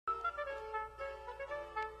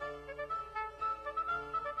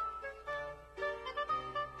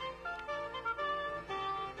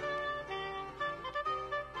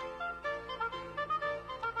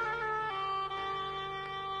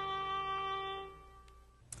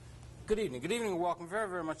Good evening. Good evening and welcome very,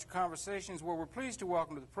 very much to Conversations, where we're pleased to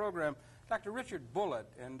welcome to the program Dr. Richard Bulliet.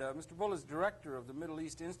 And Mr. Bulliet is director of the Middle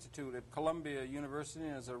East Institute at Columbia University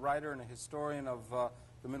and is a writer and a historian of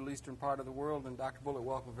the Middle Eastern part of the world. And Dr. Bulliet,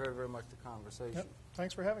 welcome very, very much to Conversation. Yep.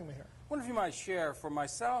 Thanks for having me here. I wonder if you might share, for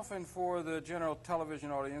myself and for the general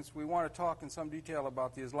television audience, we want to talk in some detail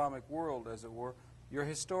about the Islamic world, as it were. You're a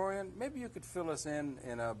historian. Maybe you could fill us in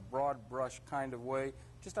a broad brush kind of way,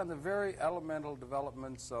 just on the very elemental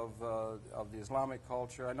developments of the Islamic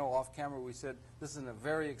culture. I know off camera we said this is a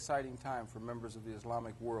very exciting time for members of the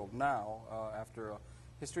Islamic world now, after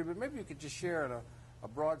history. But maybe you could just share in a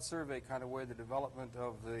broad survey kind of way the development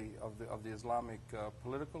of the Islamic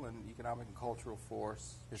political and economic and cultural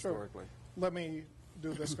force historically. Sure. Let me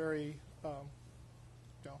do this very,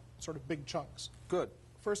 sort of big chunks. Good.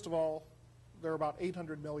 First of all, there are about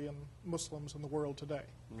 800 million Muslims in the world today.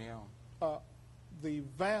 Yeah. The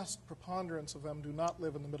vast preponderance of them do not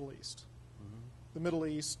live in the Middle East. Mm-hmm. The Middle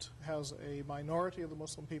East has a minority of the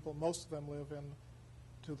Muslim people. Most of them live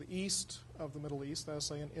to the east of the Middle East, as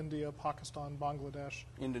say in India, Pakistan, Bangladesh,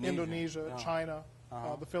 Indonesia, China,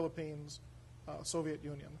 the Philippines, Soviet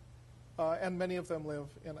Union. And many of them live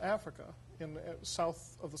in Africa,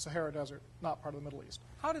 south of the Sahara Desert, not part of the Middle East.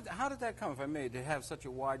 How did that come, if I may, to have such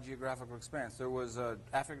a wide geographical expanse? There was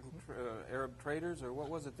African Arab traders, or what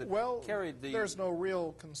was it that carried the... There's no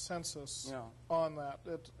real consensus on that.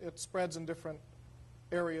 It spreads in different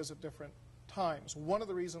areas at different times. One of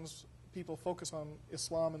the reasons people focus on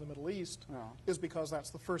Islam in the Middle East is because that's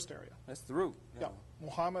the first area. That's the root. Yeah.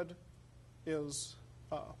 Muhammad is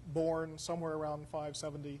born somewhere around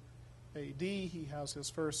 570 A.D. He has his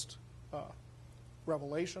first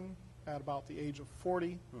revelation at about the age of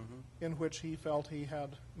 40, in which he felt he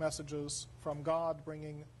had messages from God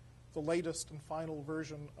bringing the latest and final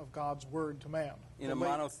version of God's word to man. In a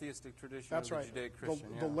monotheistic tradition of the Judeo-Christian.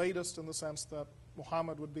 The latest in the sense that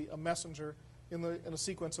Muhammad would be a messenger in a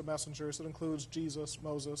sequence of messengers that includes Jesus,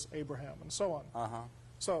 Moses, Abraham, and so on.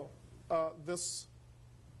 So this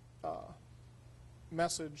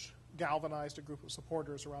message galvanized a group of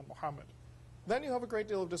supporters around Muhammad. Then you have a great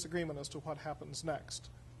deal of disagreement as to what happens next.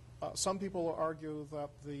 Some people argue that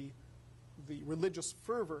the religious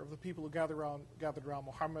fervor of the people who gathered around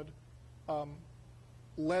Muhammad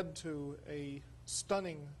led to a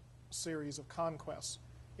stunning series of conquests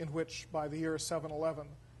in which, by the year 711,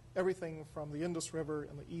 everything from the Indus River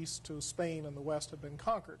in the east to Spain in the west had been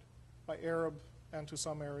conquered by Arab and in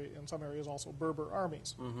some areas also Berber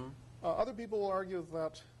armies. Other people will argue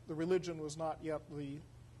that the religion was not yet the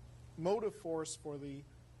motive force for the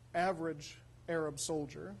average Arab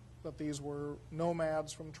soldier, that these were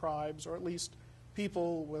nomads from tribes, or at least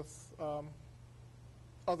people with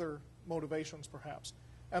other motivations perhaps,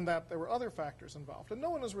 and that there were other factors involved. And no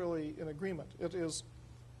one is really in agreement. It is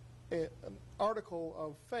an article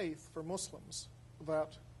of faith for Muslims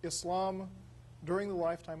that Islam, during the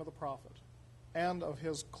lifetime of the Prophet and of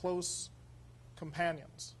his close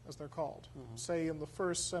companions, as they're called, say in the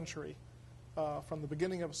first century, from the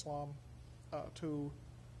beginning of Islam to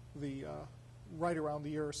the right around the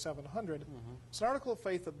year 700, it's an article of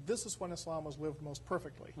faith that this is when Islam was lived most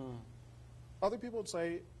perfectly. Other people would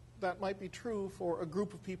say that might be true for a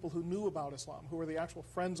group of people who knew about Islam, who were the actual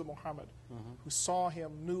friends of Muhammad, who saw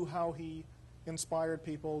him, knew how he inspired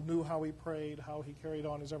people, knew how he prayed, how he carried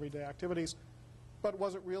on his everyday activities. But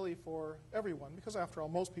was it really for everyone? Because after all,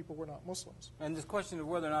 most people were not Muslims. And this question of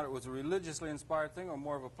whether or not it was a religiously inspired thing or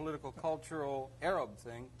more of a political, cultural, Arab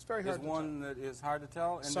thing it's very hard is one that is hard to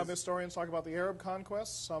tell. And some historians talk about the Arab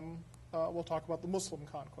conquest. Some will talk about the Muslim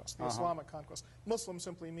conquest, the Islamic conquest. Muslim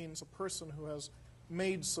simply means a person who has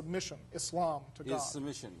made submission, Islam, to God.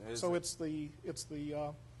 Submission. So it's the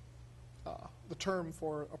term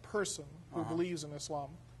for a person who believes in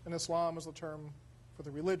Islam. And Islam is the term for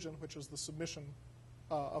the religion, which is the submission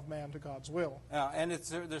of man to God's will. And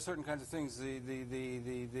there's certain kinds of things, the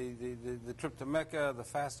trip to Mecca, the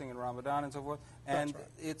fasting in Ramadan and so forth, and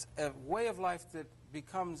it's a way of life that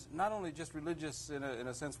becomes not only just religious in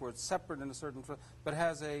a sense where it's separate in a certain, but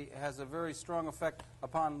has a very strong effect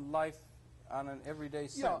upon life on an everyday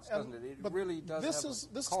sense, doesn't it? It really does. This is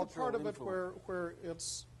the part of it where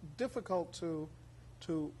it's difficult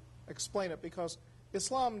to explain it, because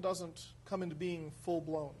Islam doesn't come into being full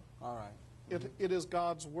blown. All right. It is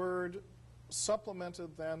God's word,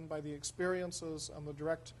 supplemented then by the experiences and the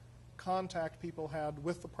direct contact people had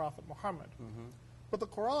with the Prophet Muhammad. But the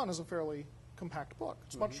Quran is a fairly compact book.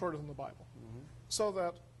 It's much shorter than the Bible. So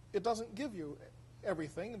that it doesn't give you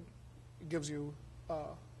everything. It gives you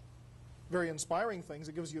very inspiring things.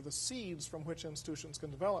 It gives you the seeds from which institutions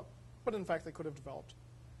can develop. But in fact, they could have developed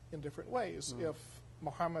in different ways. If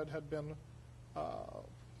Muhammad had been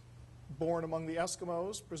born among the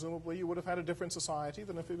Eskimos, presumably you would have had a different society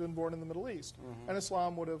than if he'd been born in the Middle East. And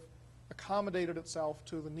Islam would have accommodated itself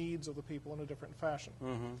to the needs of the people in a different fashion.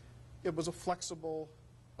 It was a flexible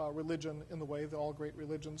religion in the way that all great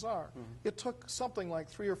religions are. It took something like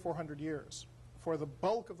 300 or 400 years for the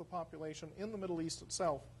bulk of the population in the Middle East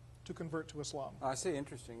itself to convert to Islam. I see,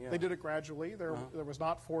 interesting, yeah. They did it gradually. There was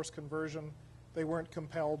not forced conversion. They weren't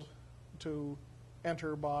compelled to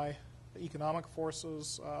enter by economic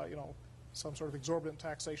forces, you know, some sort of exorbitant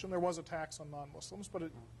taxation. There was a tax on non-Muslims, but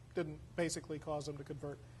it didn't basically cause them to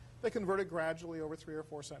convert. They converted gradually over 3 or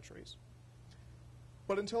 4 centuries.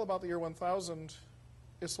 But until about the year 1000,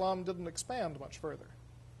 Islam didn't expand much further.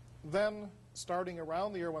 Then, starting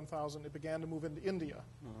around the year 1000, it began to move into India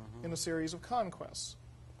in a series of conquests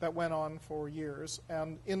that went on for years,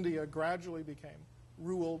 and India gradually became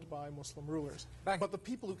ruled by Muslim rulers. But the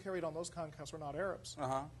people who carried on those conquests were not Arabs.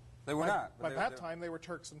 They were not. By that time, they were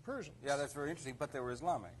Turks and Persians. Yeah, that's very interesting, but they were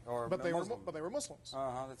Islamic, or but they Muslim. were Muslims.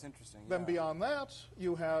 That's interesting. Then beyond that,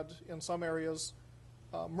 you had, in some areas,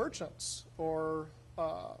 merchants or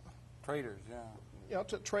traders, you know,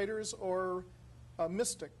 traders or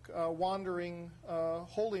mystic, wandering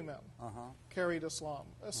holy men carried Islam.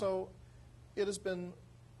 So it has been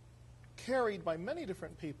carried by many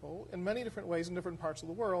different people in many different ways in different parts of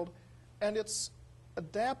the world, and it's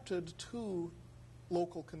adapted to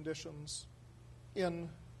local conditions in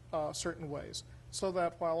certain ways. So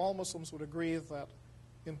that while all Muslims would agree that,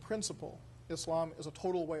 in principle, Islam is a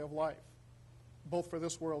total way of life, both for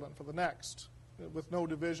this world and for the next, with no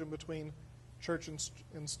division between church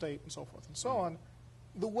and state and so forth and so on,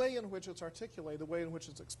 the way in which it's articulated, the way in which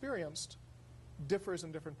it's experienced, differs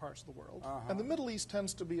in different parts of the world. And the Middle East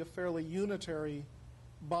tends to be a fairly unitary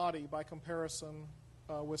body by comparison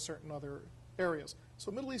with certain other areas.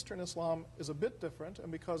 So Middle Eastern Islam is a bit different,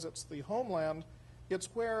 and because it's the homeland, it's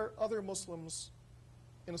where other Muslims,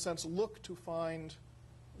 in a sense, look to find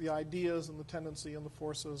the ideas and the tendency and the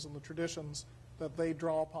forces and the traditions that they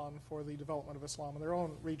draw upon for the development of Islam in their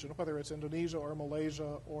own region, whether it's Indonesia or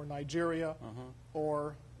Malaysia or Nigeria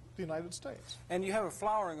or the United States. And you have a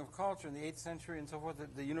flowering of culture in the 8th century and so forth,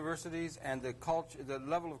 the universities and the culture, the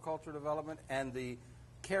level of cultural development and the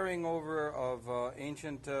carrying over of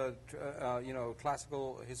ancient, you know,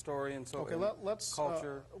 classical historians. So let's.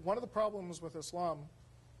 Culture. One of the problems with Islam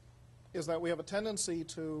is that we have a tendency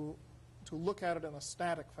to look at it in a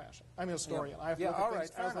static fashion. I'm a historian. I have to look at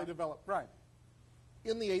things as they develop. Right.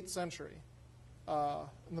 In the 8th century,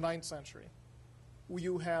 in the 9th century,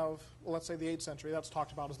 you have, well, let's say the 8th century, that's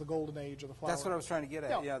talked about as the golden age of the flowering. That's what I was trying to get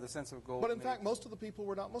at, yeah, the sense of golden But in fact, age. most of the people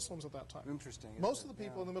were not Muslims at that time. Interesting. Most of the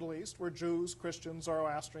people in the Middle East were Jews, Christians,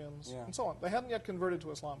 Zoroastrians, and so on. They hadn't yet converted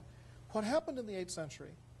to Islam. What happened in the 8th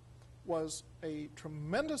century was a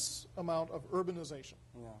tremendous amount of urbanization.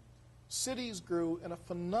 Cities grew in a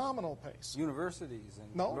phenomenal pace. Universities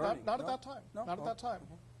and No, learning. not at that time. No? Not at that time.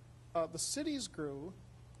 The cities grew,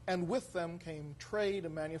 and with them came trade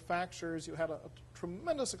and manufactures. You had a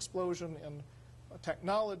tremendous explosion in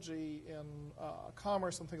technology, in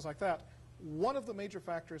commerce, and things like that. One of the major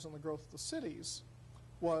factors in the growth of the cities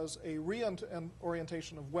was a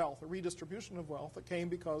reorientation of wealth, a redistribution of wealth that came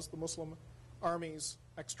because the Muslim armies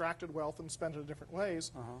extracted wealth and spent it in different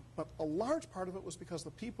ways. But a large part of it was because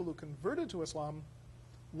the people who converted to Islam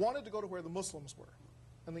wanted to go to where the Muslims were.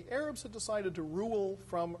 And the Arabs had decided to rule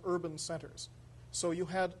from urban centers. So you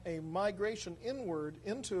had a migration inward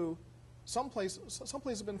into some places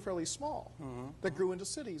have been fairly small that grew into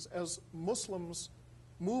cities as Muslims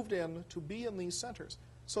moved in to be in these centers.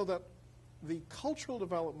 So that the cultural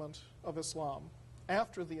development of Islam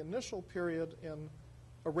after the initial period in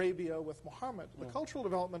Arabia with Muhammad, the cultural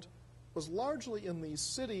development was largely in these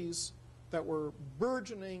cities that were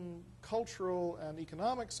burgeoning cultural and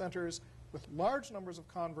economic centers with large numbers of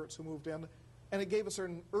converts who moved in, and it gave a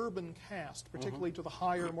certain urban cast, particularly to the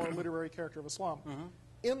higher, more literary character of Islam.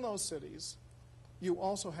 In those cities, you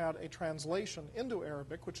also had a translation into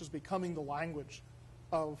Arabic, which is becoming the language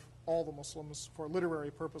of all the Muslims for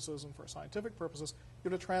literary purposes and for scientific purposes.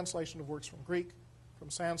 You had a translation of works from Greek, from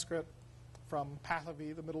Sanskrit, from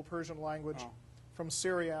Pahlavi, the Middle Persian language, from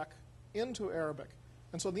Syriac into Arabic.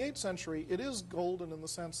 And so in the 8th century, it is golden in the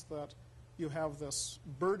sense that you have this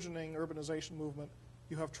burgeoning urbanization movement.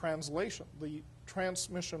 You have translation, the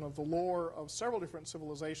transmission of the lore of several different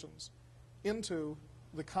civilizations into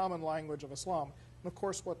the common language of Islam. And of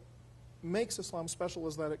course, what makes Islam special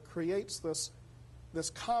is that it creates this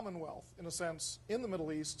commonwealth, in a sense, in the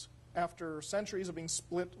Middle East after centuries of being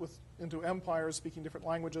split into empires speaking different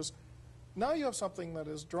languages. Now you have something that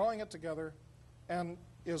is drawing it together and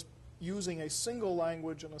is using a single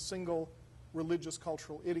language and a single religious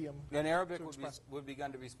cultural idiom. And Arabic to would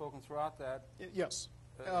begin to be spoken throughout that? Yes.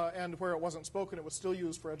 And where it wasn't spoken, it was still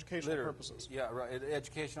used for educational purposes. Yeah, right.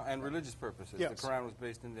 Educational and religious purposes. Yes. The Quran was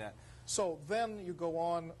based in that. So then you go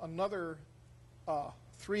on another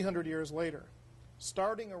 300 years later.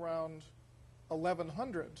 Starting around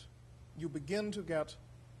 1100, you begin to get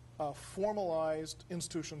formalized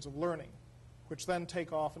institutions of learning, which then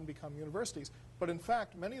take off and become universities. But in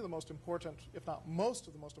fact, many of the most important, if not most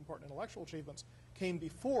of the most important intellectual achievements came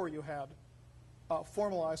before you had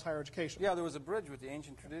formalized higher education. Yeah, there was a bridge with the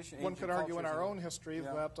ancient tradition. One could argue in our own history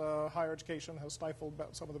that higher education has stifled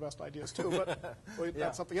some of the best ideas too, but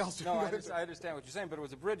that's something else. No, I understand what you're saying, but it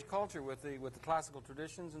was a bridge culture with the classical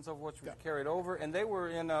traditions and so forth, which was carried over, and they were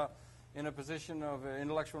in a position of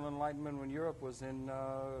intellectual enlightenment when Europe was in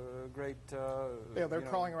great. Yeah, they're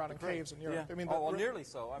crawling around in caves in Europe. Yeah. I mean, nearly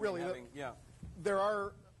so. There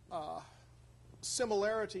are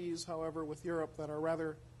similarities, however, with Europe that are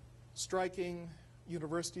rather striking.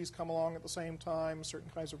 Universities come along at the same time, certain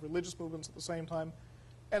kinds of religious movements at the same time,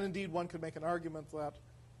 and indeed one could make an argument that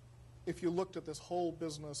if you looked at this whole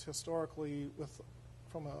business historically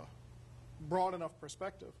from a broad enough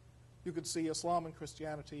perspective, you could see Islam and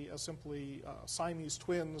Christianity as simply Siamese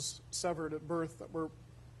twins severed at birth that were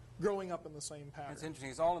growing up in the same pattern. It's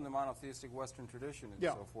interesting. It's all in the monotheistic Western tradition and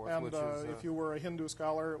so forth. And which is, if you were a Hindu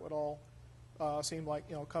scholar, it would all seem like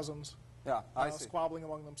cousins. Yeah, I see. Squabbling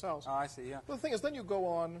among themselves. I see, yeah. But the thing is, then you go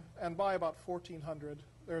on, and by about 1400,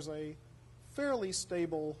 there's a fairly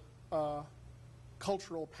stable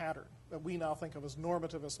cultural pattern that we now think of as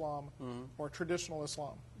normative Islam or traditional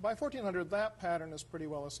Islam. By 1400, that pattern is pretty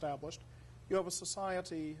well established. You have a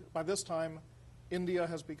society, by this time, India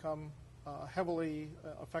has become heavily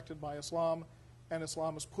affected by Islam, and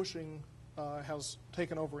Islam is has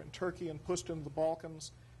taken over in Turkey and pushed into the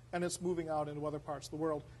Balkans, and it's moving out into other parts of the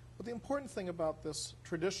world. But the important thing about this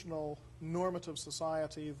traditional normative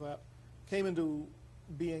society that came into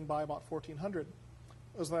being by about 1400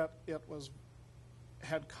 was that it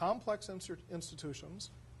had complex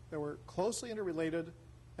institutions, they were closely interrelated,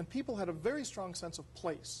 and people had a very strong sense of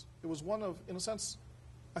place. It was one of, in a sense,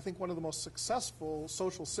 I think one of the most successful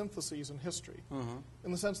social syntheses in history,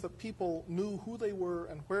 in the sense that people knew who they were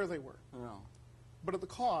and where they were, but at the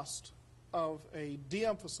cost of a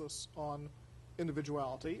de-emphasis on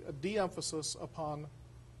individuality, a de-emphasis upon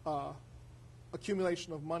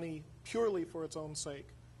accumulation of money purely for its own sake,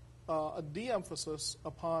 a de-emphasis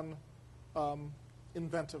upon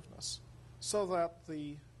inventiveness, so that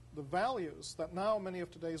the values that now many of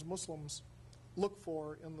today's Muslims look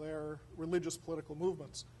for in their religious political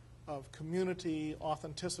movements of community,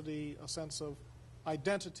 authenticity, a sense of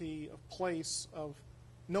identity, of place, of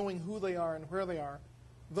knowing who they are and where they are,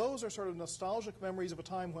 those are sort of nostalgic memories of a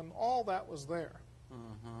time when all that was there.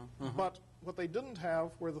 But what they didn't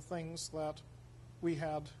have were the things that we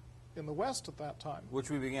had in the West at that time. Which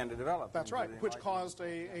we began to develop. That's right, which caused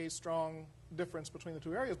a strong difference between the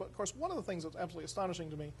two areas. But of course, one of the things that's absolutely astonishing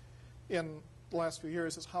to me in the last few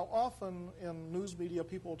years is how often in news media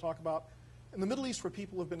people will talk about in the Middle East where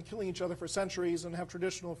people have been killing each other for centuries and have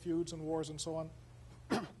traditional feuds and wars and so on.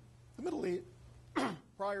 The Middle East,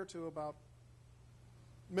 prior to about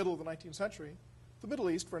middle of the 19th century, the Middle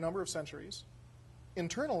East for a number of centuries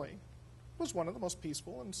internally was one of the most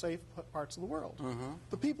peaceful and safe parts of the world.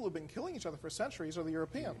 The people who've been killing each other for centuries are the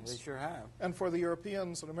Europeans. They sure have. And for the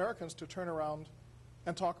Europeans and Americans to turn around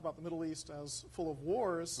and talk about the Middle East as full of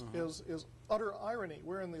wars is utter irony.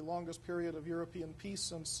 We're in the longest period of European peace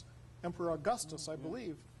since Emperor Augustus, I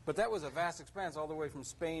believe. But that was a vast expanse all the way from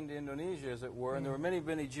Spain to Indonesia, as it were, and there were many,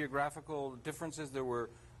 many geographical differences. There were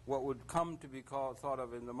what would come to be thought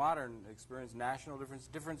of in the modern experience, national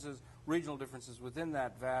differences, regional differences within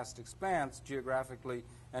that vast expanse, geographically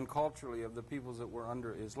and culturally, of the peoples that were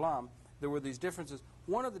under Islam. There were these differences.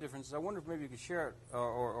 One of the differences, I wonder if maybe you could share it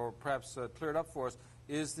or perhaps clear it up for us,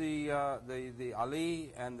 is the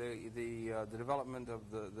Ali and the development of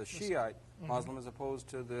the Shiite Muslim as opposed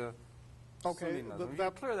to the Sunni Muslim.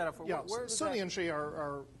 Clear that up for us. Sunni and Shia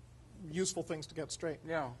are useful things to get straight.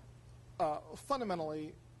 Yeah.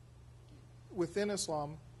 Fundamentally, within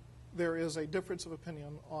Islam, there is a difference of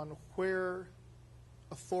opinion on where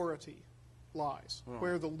authority lies,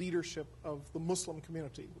 where the leadership of the Muslim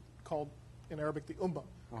community, called in Arabic the Ummah,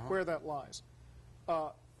 where that lies.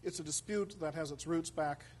 It's a dispute that has its roots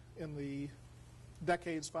back in the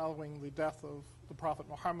decades following the death of the Prophet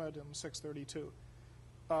Muhammad in 632.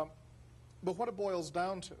 But what it boils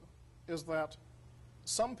down to is that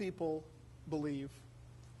some people believe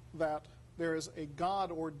that there is a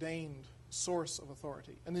God-ordained source of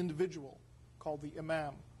authority, an individual called the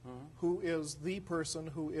Imam, who is the person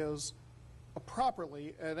who is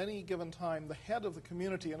properly, at any given time, the head of the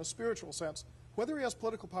community in a spiritual sense, whether he has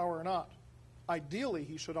political power or not. Ideally,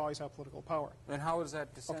 he should always have political power. And how does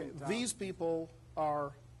that descend down? These people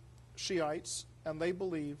are Shiites, and they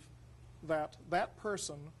believe that that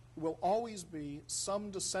person will always be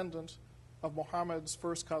some descendant of Muhammad's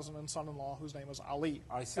first cousin and son-in-law, whose name is Ali.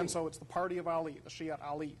 I see. And so it's the party of Ali, the Shiite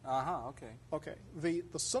Ali. Okay. Okay.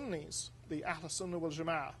 The Sunnis, the Ahl Sunnah wal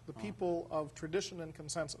Jama'ah, the people of tradition and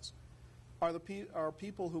consensus, are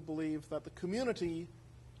people who believe that the community,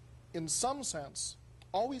 in some sense,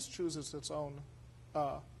 always chooses its own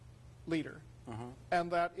leader,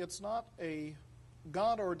 and that it's not a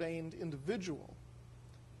God-ordained individual,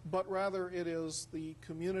 but rather it is the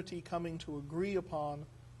community coming to agree upon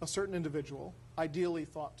a certain individual, ideally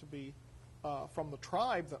thought to be from the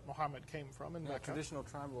tribe that Muhammad came from in Mecca. Traditional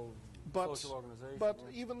tribal social organization. But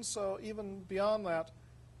even so, even beyond that,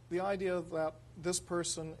 the idea that this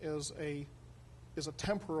person is a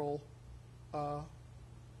temporal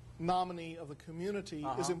nominee of the community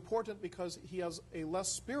is important because he has a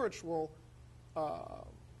less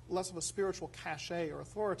of a spiritual cachet or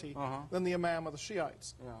authority than the Imam of the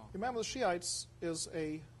Shiites. Yeah. The Imam of the Shiites is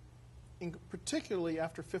particularly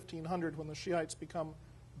after 1500, when the Shiites become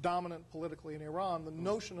dominant politically in Iran, the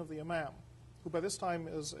notion of the Imam, who by this time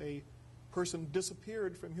is a person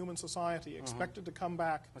disappeared from human society, expected to come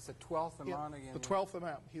back. That's the 12th Imam again? The 12th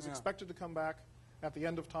Imam. He's expected to come back at the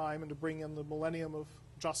end of time and to bring in the millennium of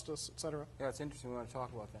justice, etc. Yeah, it's interesting. We want to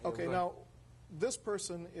talk about that. Okay, now, this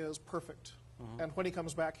person is perfect. And when he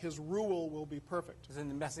comes back, his rule will be perfect. It's in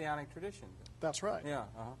the Messianic tradition. That's right. Yeah.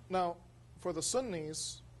 Now, for the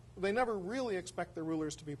Sunnis, they never really expect their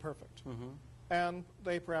rulers to be perfect. And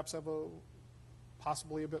they perhaps have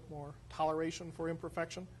possibly a bit more toleration for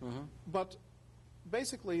imperfection. But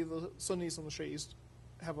basically, the Sunnis and the Shiites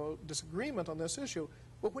have a disagreement on this issue.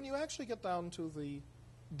 But when you actually get down to the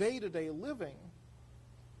day-to-day living,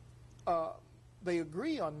 they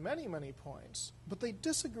agree on many, many points, but they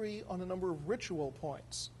disagree on a number of ritual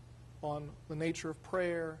points, on the nature of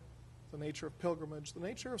prayer, the nature of pilgrimage, the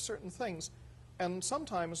nature of certain things. And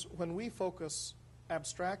sometimes when we focus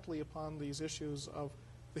abstractly upon these issues of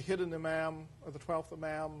the hidden imam or the 12th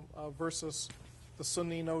imam versus the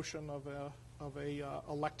Sunni notion of a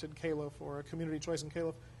elected caliph or a community choice in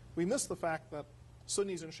caliph, we miss the fact that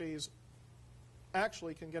Sunnis and Shias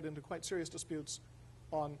actually can get into quite serious disputes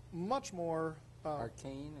on much more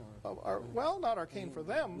arcane, well, not arcane for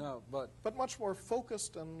them, no, but much more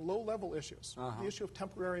focused and low-level issues. The issue of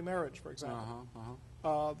temporary marriage, for example.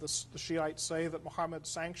 The Shiites say that Muhammad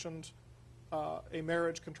sanctioned a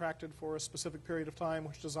marriage contracted for a specific period of time,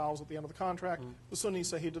 which dissolves at the end of the contract. The Sunnis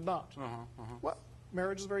say he did not. Well,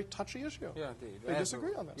 marriage is a very touchy issue. Yeah, indeed. They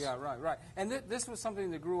disagree on this. Yeah, right. And this was something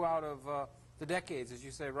that grew out of the decades, as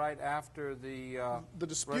you say, right after the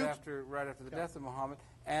dispute, right after the death of Muhammad,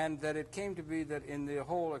 and that it came to be that in the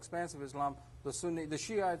whole expanse of Islam, the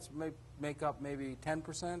Shiites make up maybe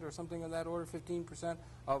 10% or something of that order, 15%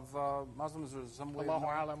 of Muslims, or some way. Allahu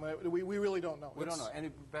alam. We really don't know. We don't know.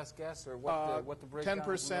 Any best guess or what the breakdown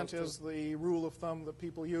 10% is the rule of thumb that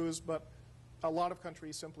people use, but a lot of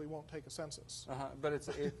countries simply won't take a census. But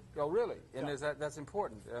oh, really? And that's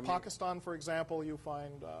important. I mean, Pakistan, for example, you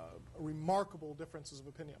find remarkable differences of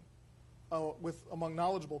opinion among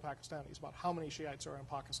knowledgeable Pakistanis about how many Shiites are in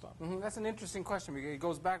Pakistan. That's an interesting question, because it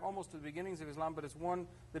goes back almost to the beginnings of Islam, but it's one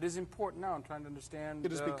that is important now in trying to understand.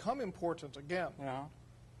 It has become important again.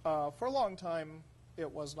 For a long time, it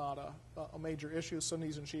was not a major issue.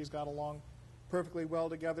 Sunnis and Shias got along perfectly well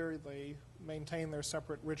together. They maintained their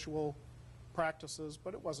separate ritual practices,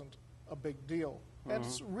 but it wasn't a big deal. And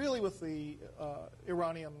it's really with the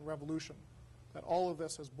Iranian Revolution that all of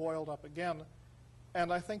this has boiled up again.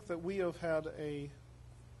 And I think that we have had an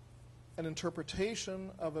interpretation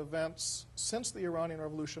of events since the Iranian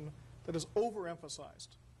Revolution that has overemphasized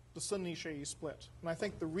the Sunni-Shia split. And I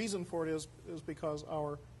think the reason for it is because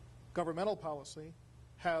our governmental policy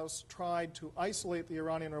has tried to isolate the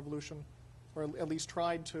Iranian Revolution, or at least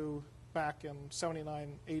tried to back in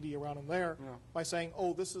 79, 80, around in there, by saying,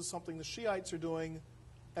 oh, this is something the Shiites are doing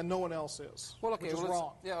and no one else is, which is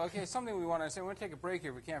wrong. Yeah, okay, something we want to say. We're going to take a break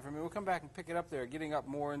here if we can for a minute. We'll come back and pick it up there, getting up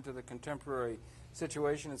more into the contemporary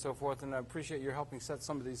situation and so forth, and I appreciate your helping set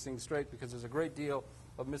some of these things straight, because there's a great deal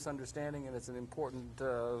of misunderstanding, and it's an important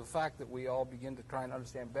fact that we all begin to try and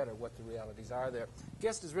understand better what the realities are there.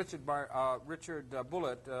 Guest is Richard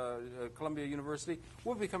Bulliet, Columbia University.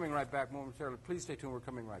 We'll be coming right back momentarily. Please stay tuned. We're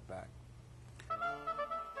coming right back.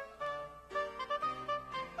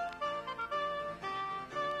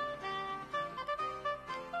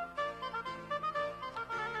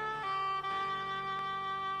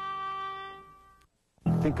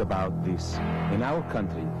 Think about this. In our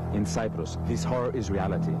country, in Cyprus, this horror is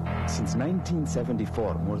reality. Since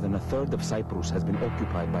 1974, more than a third of Cyprus has been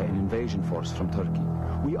occupied by an invasion force from Turkey.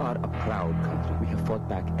 We are a proud country. We have fought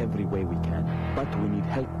back every way we can. But we need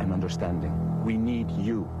help and understanding. We need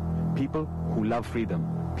you. People who love freedom.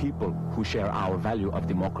 People who share our value of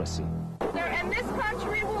democracy. And this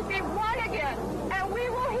country will be one again. And we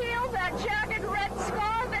will heal that jagged red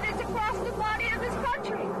scar that is across the body of this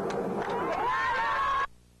country.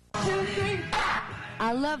 2, 3,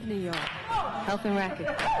 I love New York. Health and racket.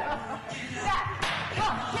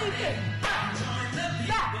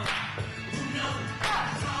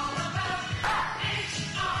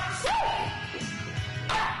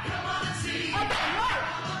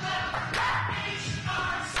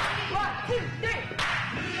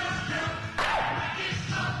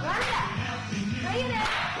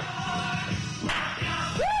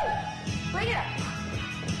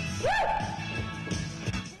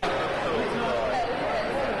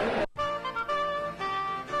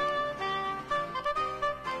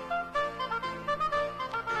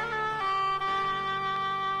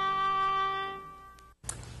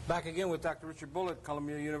 Back again with Dr. Richard Bulliet,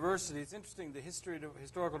 Columbia University. It's interesting, the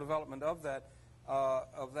historical development of the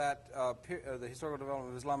historical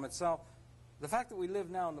development of Islam itself. The fact that we live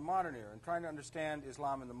now in the modern era and trying to understand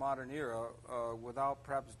Islam in the modern era without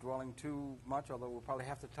perhaps dwelling too much, although we'll probably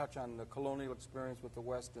have to touch on the colonial experience with the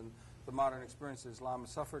West and the modern experience that Islam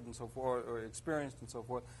has suffered and so forth, or experienced and so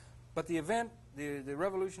forth. But the event, the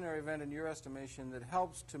revolutionary event in your estimation that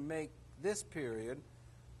helps to make this period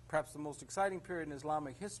perhaps the most exciting period in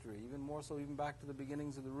Islamic history, even more so even back to the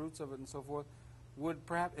beginnings of the roots of it and so forth, would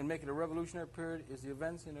perhaps, and make it a revolutionary period, is the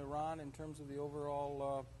events in Iran in terms of the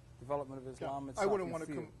overall development of Islam itself. I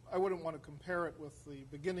wouldn't want to compare it with the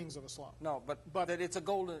beginnings of Islam. No, but that it's a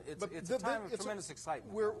golden, it's a time of tremendous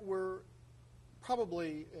excitement. We're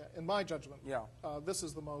probably, in my judgment, yeah. This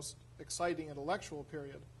is the most exciting intellectual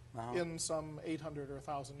period in some 800 or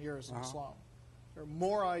 1,000 years in Islam. There are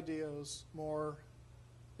more ideas, more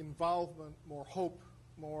involvement, more hope,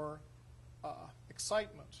 more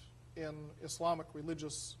excitement in Islamic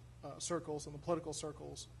religious circles and the political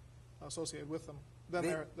circles associated with them than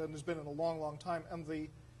there's been in a long, long time. And the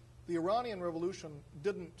Iranian Revolution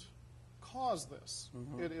didn't cause this.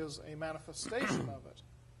 It is a manifestation of it.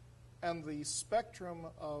 And the spectrum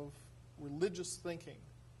of religious thinking,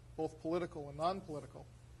 both political and non-political,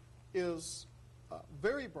 is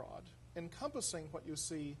very broad, encompassing what you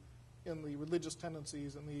see in the religious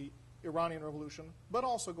tendencies in the Iranian Revolution, but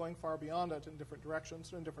also going far beyond it in different directions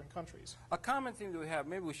and in different countries. A common theme that we have,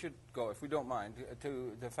 maybe we should go, if we don't mind,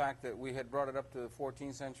 to the fact that we had brought it up to the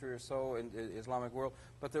 14th century or so in the Islamic world,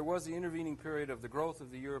 but there was the intervening period of the growth of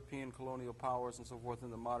the European colonial powers and so forth in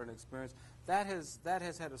the modern experience. That has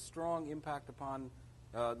had a strong impact upon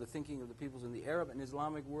the thinking of the peoples in the Arab and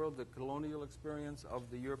Islamic world, the colonial experience of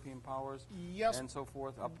the European powers and so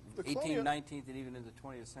forth, up 18th, 19th, and even into the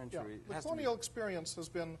 20th century. Yeah, the colonial experience has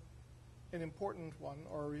been an important one,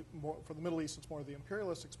 or more, for the Middle East it's more the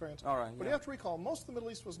imperialist experience. All right, but you have to recall, most of the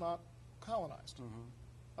Middle East was not colonized.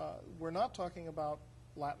 We're not talking about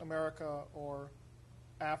Latin America or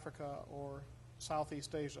Africa or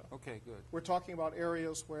Southeast Asia. Okay, good. We're talking about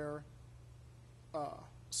areas where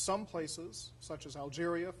some places, such as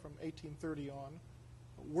Algeria from 1830 on,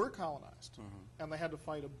 were colonized, and they had to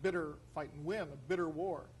fight and win a bitter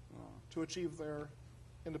war to achieve their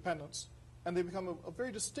independence. And they become a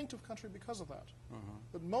very distinctive country because of that.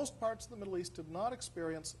 But most parts of the Middle East did not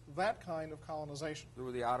experience that kind of colonization. There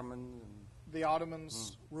were the Ottomans. The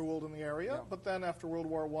Ottomans ruled in the area, but then after World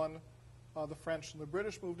War I, the French and the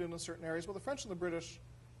British moved into certain areas. Well, the French and the British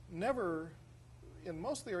never, in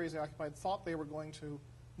most of the areas they occupied, thought they were going to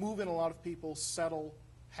move in a lot of people, settle,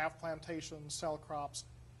 have plantations, sell crops.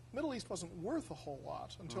 Middle East wasn't worth a whole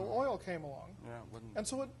lot until oil came along. And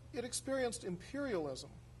so it experienced imperialism.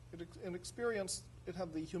 It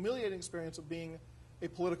had the humiliating experience of being a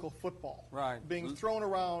political football, being thrown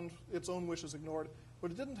around, its own wishes ignored,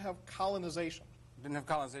 but it didn't have colonization. It didn't have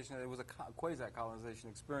colonization. It was a quasi-colonization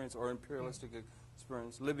experience or imperialistic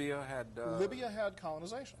experience. Libya had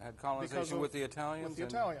colonization. Had colonization with the Italians.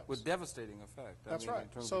 With devastating effect. That's right.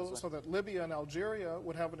 So that Libya and Algeria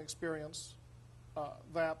would have an experience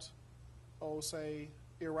that, say,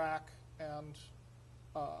 Iraq and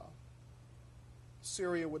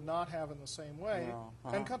Syria would not have in the same way,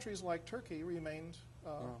 and countries like Turkey remained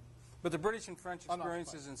But the British and French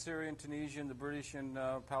experiences in Syria and Tunisia, and the British in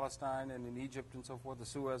Palestine and in Egypt and so forth, the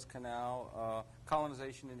Suez Canal,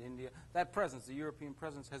 colonization in India, that presence, the European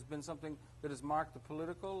presence, has been something that has marked the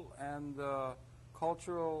political and the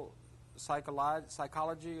cultural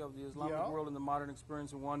psychology of the Islamic Yeah. world in the modern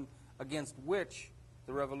experience, and one against which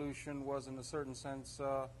the revolution was, in a certain sense,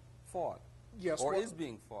 fought. Yes, Or well, is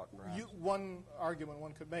being fought, perhaps. one argument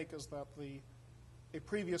one could make is that a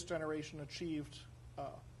previous generation achieved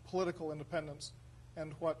political independence,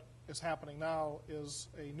 and what is happening now is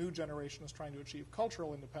a new generation is trying to achieve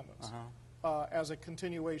cultural independence as a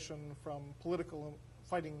continuation from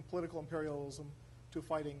fighting political imperialism to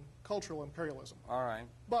fighting cultural imperialism. All right.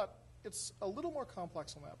 But it's a little more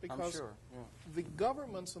complex than that, I'm because sure. Yeah. the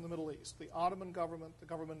governments in the Middle East, the Ottoman government, the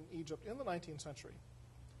government in Egypt in the 19th century,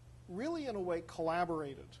 really in a way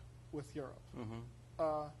collaborated with Europe.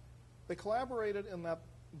 They collaborated in that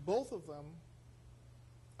both of them,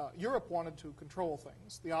 Europe wanted to control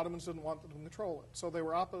things. The Ottomans didn't want them to control it. So they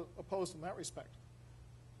were opposed in that respect.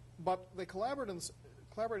 But they collaborated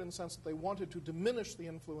in the sense that they wanted to diminish the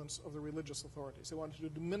influence of the religious authorities. They wanted to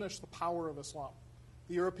diminish the power of Islam.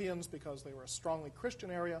 The Europeans, because they were a strongly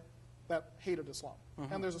Christian area, that hated Islam.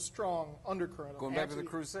 And there's a strong undercurrent Going back to the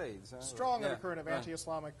Crusades. Strong Yeah, undercurrent of right.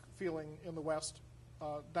 anti-Islamic feeling in the West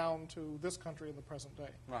down to this country in the present day.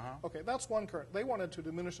 Uh-huh. Okay, that's one current. They wanted to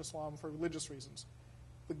diminish Islam for religious reasons.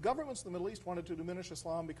 The governments in the Middle East wanted to diminish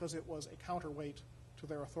Islam because it was a counterweight to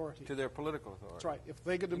their authority. To their political authority. That's right. If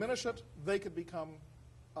they could diminish it, they could become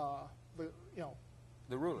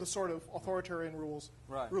The rulers. the sort of authoritarian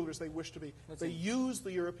Right. rulers they wished to be. That's They it. used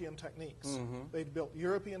the European techniques. They'd built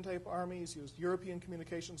European-type armies, used European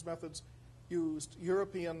communications methods, used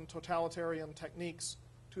European totalitarian techniques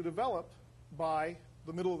to develop by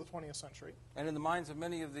the middle of the 20th century. And in the minds of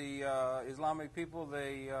many of the Islamic people,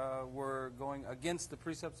 they were going against the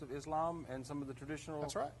precepts of Islam and some of the traditional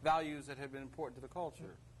That's right. values that had been important to the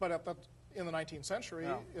culture. But in the 19th century,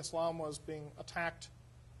 Yeah. Islam was being attacked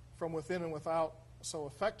from within and without so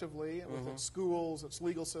effectively, with its schools, its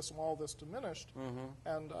legal system, all this diminished,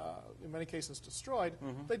 and in many cases destroyed.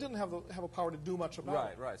 They didn't have a power to do much about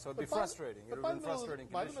Right, it. right. So it'd be But frustrating. It But would by have the been middle, frustrating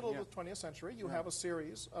by the condition, middle yeah. of the 20th century, you have a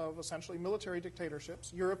series of essentially military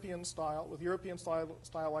dictatorships, European style, with European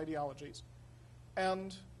style ideologies,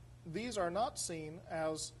 and these are not seen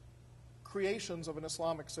as creations of an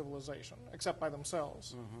Islamic civilization, except by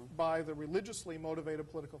themselves, by the religiously motivated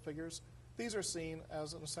political figures. These are seen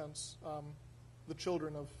as, in a sense, the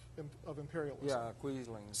children of imperialism. Yeah,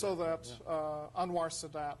 Queaslings. So that Yeah. Anwar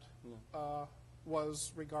Sadat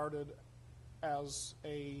was regarded as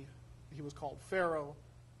he was called Pharaoh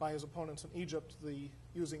by his opponents in Egypt,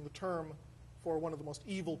 using the term for one of the most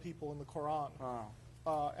evil people in the Quran.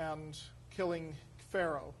 Wow. And killing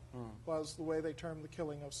Pharaoh was the way they termed the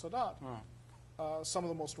killing of Sadat. Some of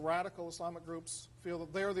the most radical Islamic groups feel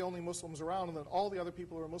that they're the only Muslims around and that all the other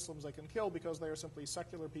people who are Muslims they can kill because they are simply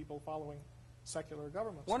secular people following secular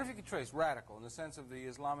governments. Wonder if you could trace radical in the sense of the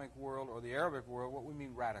Islamic world or the Arabic world. What we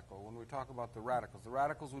mean radical when we talk about the radicals? The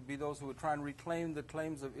radicals would be those who would try and reclaim the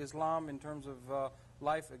claims of Islam in terms of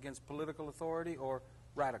life against political authority, or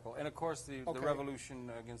radical. And of course, the Okay.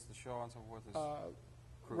 revolution against the Shah and so forth is crucial.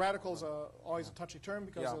 Radical is always a touchy term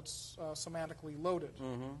because Yeah. it's semantically loaded.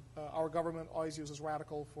 Our government always uses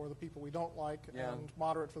radical for the people we don't like Yeah. and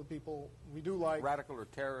moderate for the people we do like. Radical or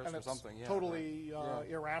terrorist and or it's something. Yeah, totally right.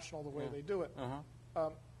 Yeah. irrational the way Yeah. they do it.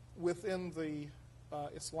 Within the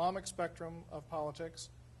Islamic spectrum of politics,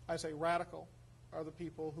 I say radical are the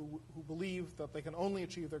people who believe that they can only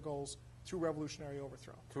achieve their goals through revolutionary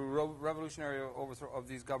overthrow. Through revolutionary overthrow of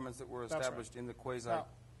these governments that were That's right. established in the quasi. Now,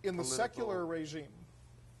 in the secular regime,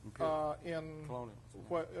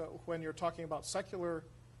 when you're talking about secular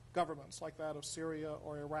governments like that of Syria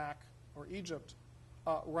or Iraq or Egypt,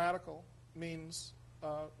 radical means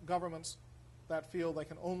governments that feel they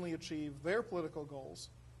can only achieve their political goals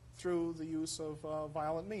through the use of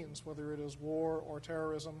violent means, whether it is war or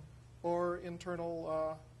terrorism or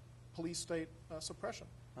internal police state suppression.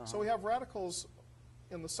 So we have radicals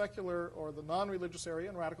in the secular or the non-religious area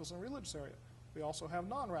and radicals in the religious area. We also have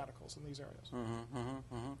non-radicals in these areas.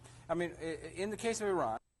 I mean, in the case of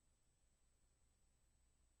Iran,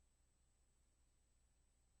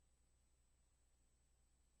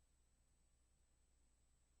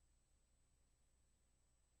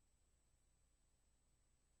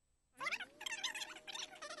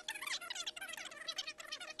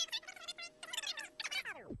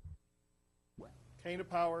 Came to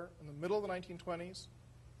power in the middle of the 1920s.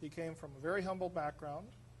 He came from a very humble background.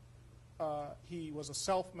 He was a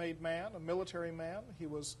self-made man, a military man. He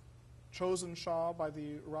was chosen Shah by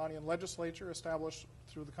the Iranian legislature, established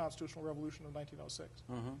through the Constitutional Revolution of 1906.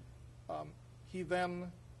 He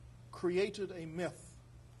then created a myth,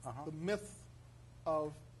 the myth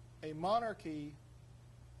of a monarchy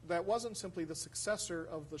that wasn't simply the successor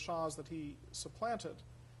of the Shahs that he supplanted,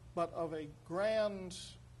 but of a grand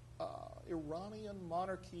Iranian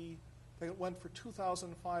monarchy that went for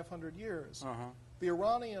 2,500 years. The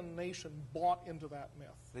Iranian nation bought into that myth.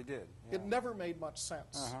 They did. Yeah. It never made much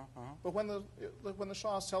sense. But when the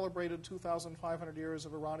Shah celebrated 2,500 years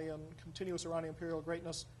of continuous Iranian imperial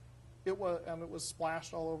greatness, it was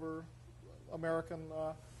splashed all over American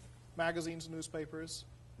magazines and newspapers.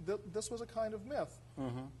 This was a kind of myth.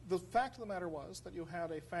 The fact of the matter was that you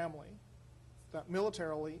had a family that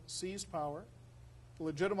militarily seized power,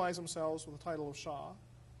 legitimized themselves with the title of Shah,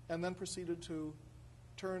 and then proceeded to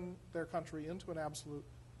turn their country into an absolute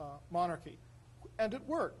monarchy. And it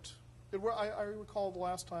worked. I recall the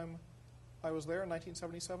last time I was there in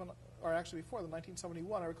 1977, or actually before,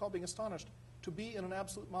 1971, I recall being astonished to be in an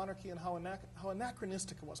absolute monarchy and how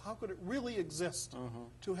anachronistic it was. How could it really exist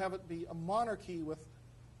to have it be a monarchy with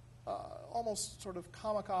almost sort of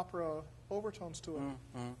comic opera overtones to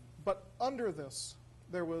it? But under this,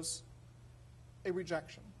 there was a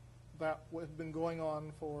rejection that had been going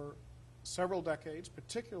on for several decades,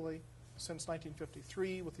 particularly since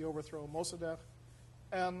 1953 with the overthrow of Mossadegh.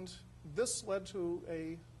 And this led to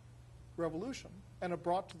a revolution, and it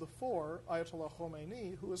brought to the fore Ayatollah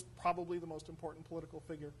Khomeini, who is probably the most important political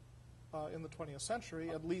figure in the 20th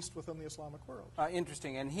century, at least within the Islamic world.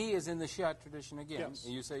 Interesting. And he is in the Shiite tradition again. Yes.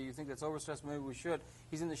 You say you think that's overstressed. Maybe we should.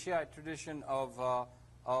 He's in the Shiite tradition of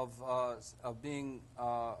being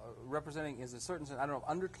representing, is a certain, I don't know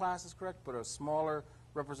if underclass is correct, but a smaller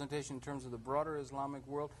representation in terms of the broader Islamic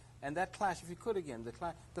world. And that clash, if you could again, the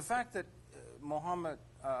fact that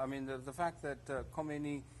the fact that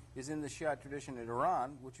Khomeini is in the Shiite tradition in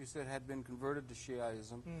Iran, which you said had been converted to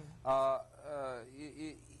Shiaism,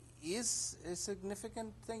 is a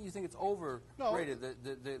significant thing? You think it's overrated,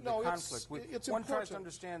 the conflict? It's one important. tries to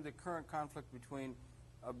understand the current conflict between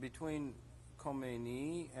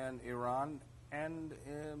Khomeini and Iran and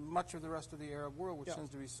much of the rest of the Arab world, which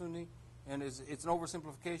tends to be Sunni, and it's an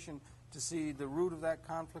oversimplification to see the root of that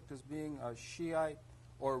conflict as being a Shiite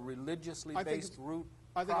or religiously based root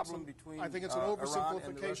problem between I think it's an Iran oversimplification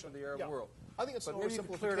and the rest of the Arab world. I think it's an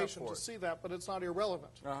oversimplification to see that, but it's not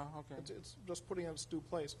irrelevant. Okay. It's just putting it in its due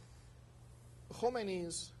place.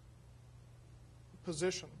 Khomeini's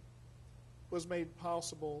position was made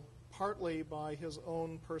possible partly by his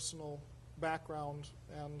own personal background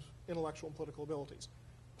and intellectual and political abilities,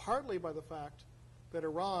 partly by the fact that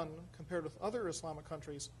Iran, compared with other Islamic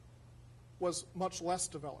countries, was much less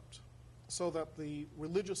developed, so that the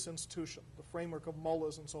religious institution, the framework of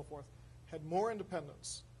mullahs and so forth, had more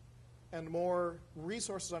independence and more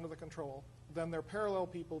resources under the control than their parallel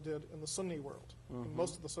people did in the Sunni world, in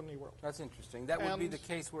most of the Sunni world. That's interesting. That would be the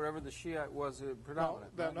case wherever the Shiite was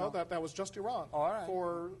predominant. That was just Iran. All right.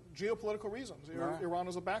 For geopolitical reasons. Iran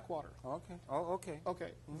is a backwater. Okay. Oh, okay.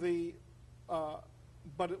 Okay.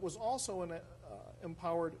 But it was also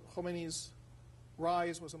empowered. Khomeini's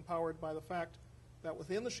rise was empowered by the fact that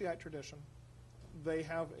within the Shiite tradition, they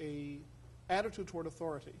have a attitude toward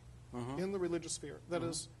authority in the religious sphere that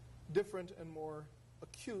is different and more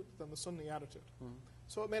acute than the Sunni attitude.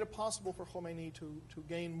 So it made it possible for Khomeini to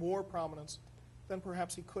gain more prominence than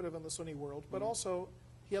perhaps he could have in the Sunni world, but also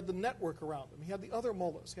he had the network around him. He had the other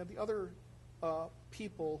mullahs. He had the other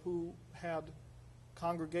people who had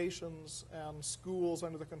congregations and schools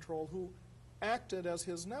under the control who acted as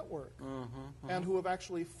his network and who have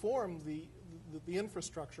actually formed the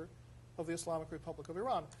infrastructure of the Islamic Republic of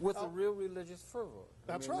Iran. With a real religious fervor.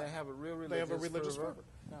 That's right. They have a real religious fervor.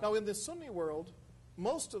 Yeah. Now, in the Sunni world,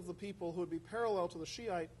 most of the people who would be parallel to the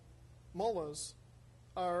Shiite mullahs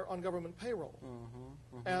are on government payroll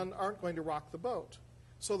and aren't going to rock the boat.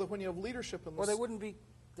 So that when you have leadership in the... Well, they wouldn't be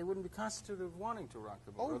constitutive of wanting to rock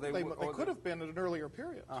the boat. They could have been at an earlier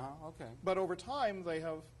period. Okay. But over time, they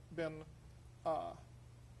have been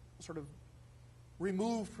sort of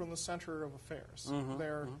removed from the center of affairs.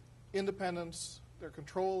 Their independence, their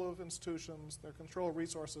control of institutions, their control of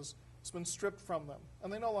resources has been stripped from them,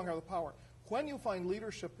 and they no longer have the power. When you find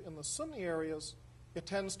leadership in the Sunni areas, it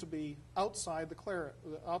tends to be outside the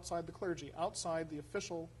clergy, outside the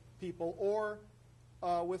official people, or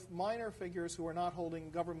with minor figures who are not holding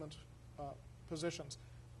government positions.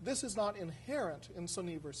 This is not inherent in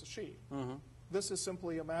Sunni versus Shi'i. This is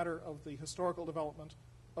simply a matter of the historical development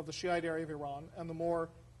of the Shiite area of Iran and the more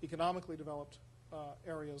economically developed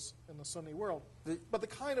areas in the Sunni world. But the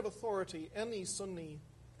kind of authority any Sunni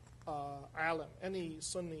alim, any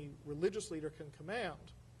Sunni religious leader can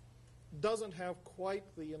command doesn't have quite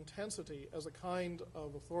the intensity as a kind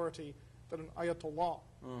of authority that an ayatollah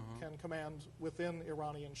can command within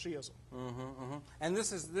Iranian Shiism. And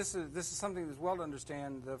this is something that's well to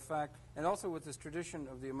understand, the fact, and also with this tradition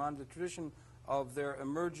of the Imam, the tradition of there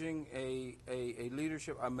emerging a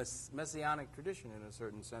leadership, a messianic tradition in a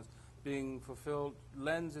certain sense, being fulfilled,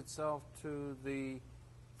 lends itself to the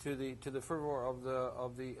fervor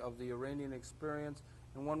of the Iranian experience,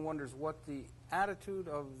 and one wonders what the attitude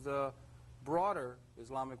of the broader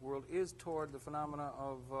Islamic world is toward the phenomena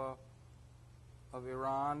of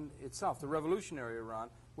Iran itself, the revolutionary Iran,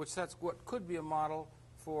 which sets what could be a model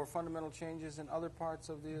for fundamental changes in other parts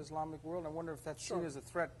of the Islamic world. I wonder if that's seen as a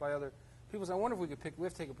threat by other people. So I wonder if we could we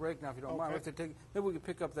have to take a break now if you don't mind. We have to maybe we could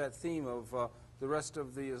pick up that theme of the rest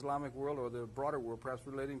of the Islamic world or the broader world, perhaps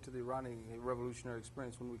relating to the Iranian revolutionary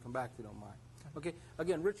experience when we come back, if you don't mind. Okay.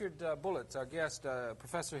 Again, Richard Bulliet, our guest,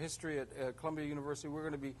 professor of history at Columbia University. We're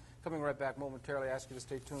going to be coming right back momentarily. I ask you to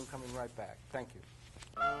stay tuned, coming right back. Thank you.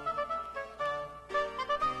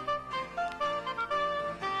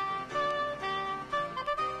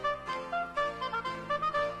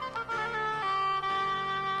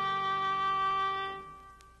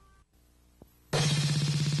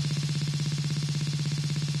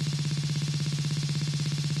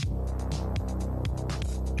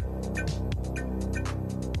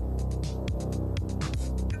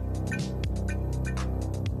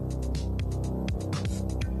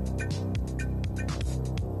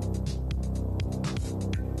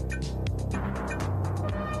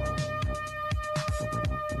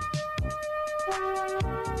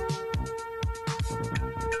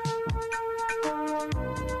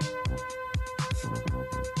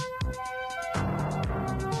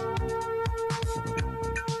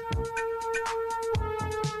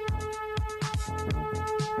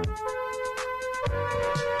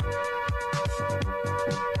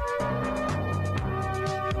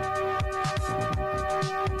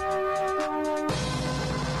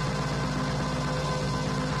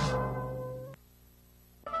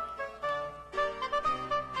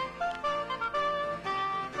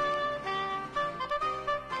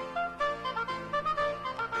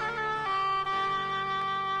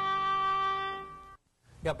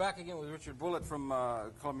 Yeah, back again with Richard Bulliet from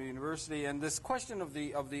Columbia University, and this question of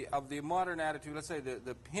the modern attitude, let's say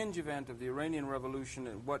the hinge event of the Iranian Revolution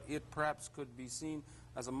and what it perhaps could be seen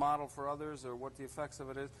as a model for others, or what the effects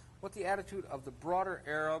of it is, what the attitude of the broader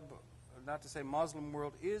Arab, not to say Muslim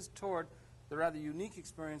world, is toward the rather unique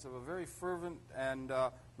experience of a very fervent and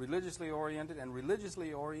religiously oriented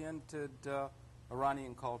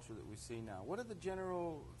Iranian culture that we see now. What are the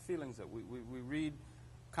general feelings that we read?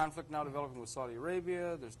 Conflict now developing with Saudi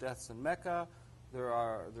Arabia. There's deaths in Mecca.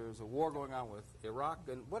 There's a war going on with Iraq.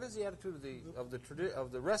 And what is the attitude of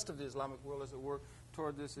the rest of the Islamic world, as it were,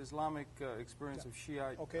 toward this Islamic experience of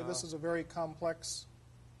Shiite? Okay, this is a very complex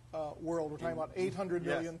world. We're talking about 800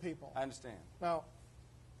 million people. I understand. Now,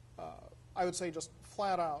 I would say just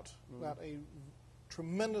flat out that a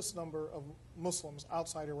tremendous number of Muslims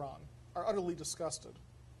outside Iran are utterly disgusted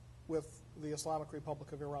with the Islamic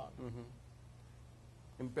Republic of Iran.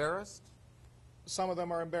 Embarrassed? Some of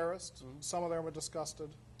them are embarrassed. Some of them are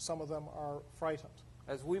disgusted. Some of them are frightened.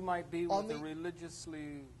 As we might be with a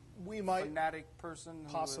religiously fanatic person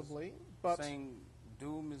possibly, who is saying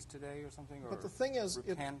doom is today or something? But the thing is,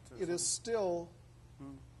 it is still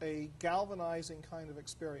a galvanizing kind of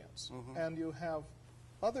experience. And you have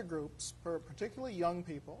other groups, particularly young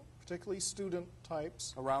people, particularly student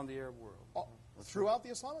types. Around the Arab world. Throughout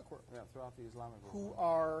the Islamic world. Yeah, throughout the Islamic world. Who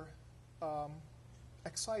are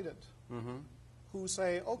excited, who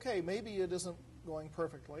say, okay, maybe it isn't going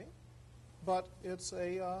perfectly, but it is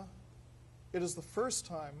the first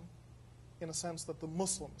time, in a sense, that the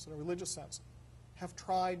Muslims, in a religious sense, have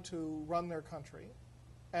tried to run their country,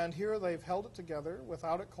 and here they've held it together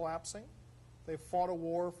without it collapsing. They've fought a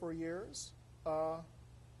war for years.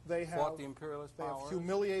 They have the imperialist powers. They have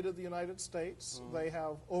humiliated the United States. They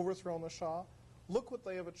have overthrown the Shah. Look what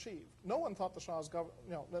they have achieved. No one thought the Shah's government,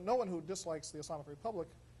 no one who dislikes the Islamic Republic,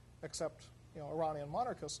 except Iranian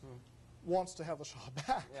monarchists, wants to have the Shah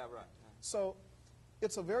back. Yeah, right. Yeah. So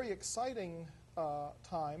it's a very exciting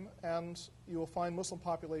time, and you will find Muslim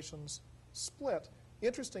populations split.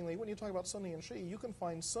 Interestingly, when you talk about Sunni and Shia, you can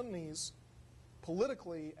find Sunnis,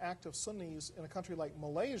 politically active Sunnis in a country like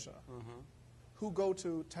Malaysia, who go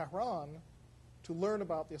to Tehran to learn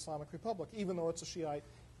about the Islamic Republic, even though it's a Shiite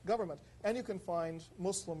government. And you can find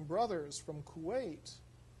Muslim brothers from Kuwait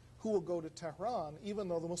who will go to Tehran, even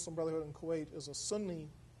though the Muslim Brotherhood in Kuwait is a Sunni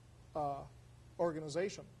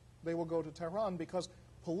organization. They will go to Tehran because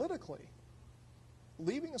politically,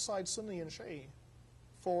 leaving aside Sunni and Shia,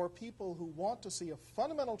 for people who want to see a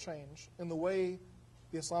fundamental change in the way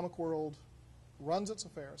the Islamic world runs its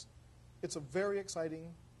affairs, it's a very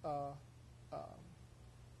exciting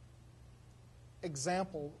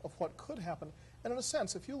example of what could happen. And in a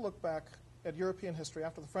sense, if you look back at European history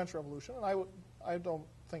after the French Revolution, and I don't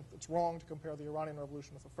think it's wrong to compare the Iranian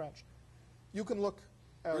Revolution with the French. You can look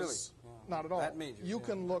as Really? Yeah. not at all. That major, you yeah.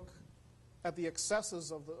 can look at the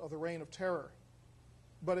excesses of the reign of terror.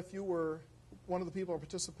 But if you were one of the people who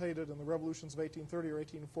participated in the revolutions of 1830 or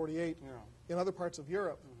 1848 in other parts of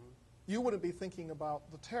Europe, you wouldn't be thinking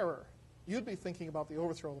about the terror. You'd be thinking about the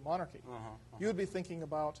overthrow of the monarchy. You'd be thinking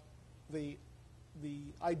about the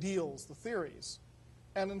ideals, the theories.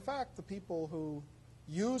 And in fact, the people who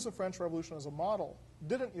use the French Revolution as a model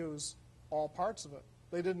didn't use all parts of it.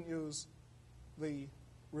 They didn't use the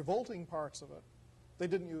revolting parts of it. They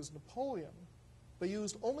didn't use Napoleon. They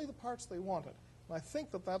used only the parts they wanted. And I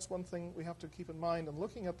think that that's one thing we have to keep in mind in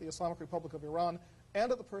looking at the Islamic Republic of Iran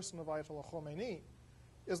and at the person of Ayatollah Khomeini,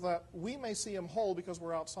 is that we may see him whole because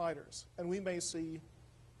we're outsiders, and we may see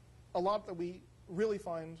a lot that we really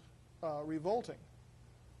find revolting.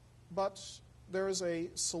 But there is a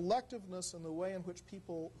selectiveness in the way in which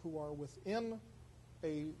people who are within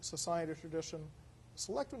a society or tradition,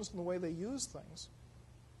 selectiveness in the way they use things,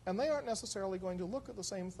 and they aren't necessarily going to look at the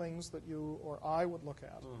same things that you or I would look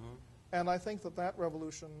at. And I think that that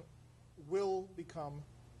revolution will become,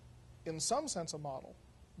 in some sense, a model,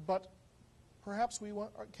 but perhaps we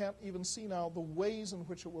can't even see now the ways in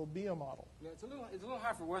which it will be a model. Yeah, it's a little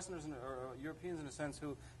hard for Westerners or Europeans, in a sense,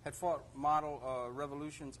 who had fought model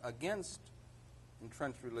revolutions against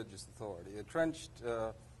entrenched religious authority, entrenched,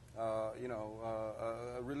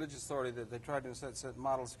 religious authority that they tried to set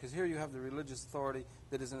models. Because here you have the religious authority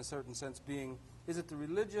that is, in a certain sense, being. Is it the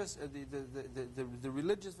religious, the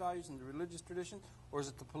religious values and the religious tradition, or is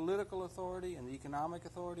it the political authority and the economic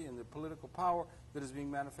authority and the political power that is being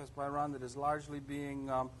manifest by Iran, that is largely being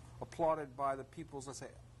applauded by the peoples, let's say,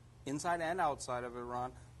 inside and outside of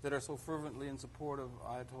Iran, that are so fervently in support of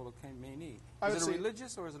Ayatollah Khomeini? Is it a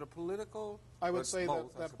religious or is it a political? I would say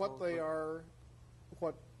that what they are,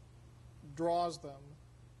 what draws them,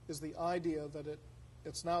 is the idea that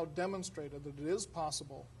it's now demonstrated that it is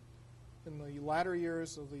possible in the latter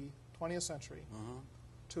years of the 20th century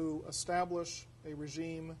to establish a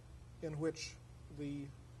regime in which the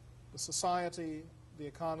society, the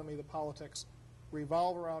economy, the politics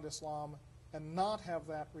revolve around Islam, and not have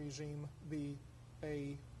that regime be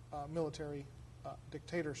a military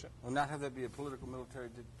dictatorship. Or not have that be a political military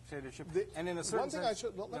dictatorship. And in a certain sense,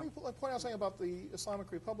 let me point out something about the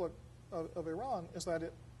Islamic Republic of Iran, is that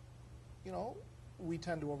it, we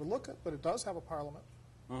tend to overlook it, but it does have a parliament.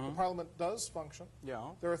 The parliament does function. Yeah.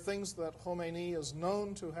 There are things that Khomeini is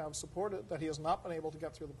known to have supported that he has not been able to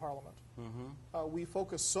get through the parliament. We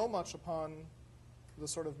focus so much upon the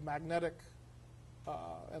sort of magnetic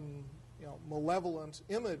and malevolent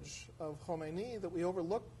image of Khomeini that we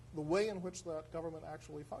overlook the way in which that government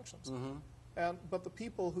actually functions. But the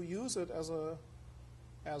people who use it as a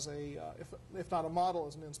if not a model,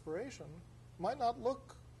 as an inspiration, might not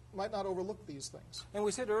overlook these things. And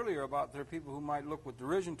we said earlier about there are people who might look with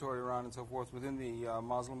derision toward Iran and so forth within the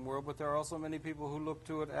Muslim world, but there are also many people who look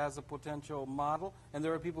to it as a potential model, and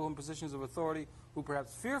there are people in positions of authority who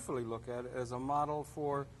perhaps fearfully look at it as a model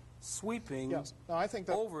for sweeping I think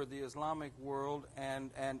that over the Islamic world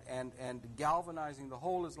and galvanizing the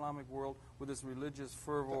whole Islamic world with this religious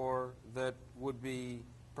fervor that would be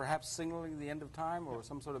perhaps signaling the end of time, or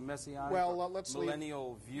some sort of messianic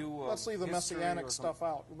millennial view of let's leave the messianic or stuff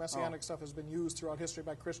out. The messianic stuff has been used throughout history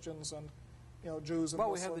by Christians and Jews and Muslims.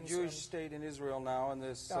 Well, we have the Jewish state in Israel now, and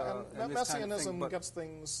this and messianism kind of thing, gets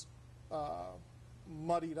things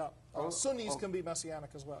muddied up. Sunnis can be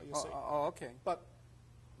messianic as well, you see. Okay. But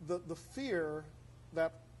the fear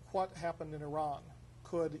that what happened in Iran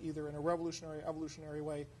could either in a revolutionary, evolutionary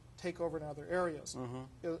way take over in other areas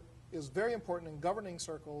is very important in governing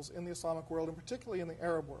circles in the Islamic world, and particularly in the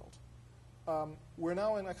Arab world. We're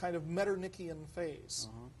now in a kind of Metternichian phase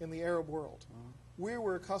in the Arab world. We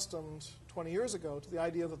were accustomed 20 years ago to the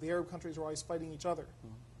idea that the Arab countries were always fighting each other.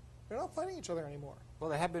 They're not fighting each other anymore. Well,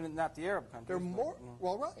 they have been not the Arab countries. They're more,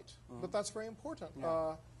 well, right, but that's very important.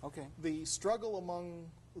 Okay. The struggle among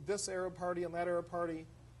this Arab party and that Arab party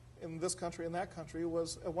in this country and that country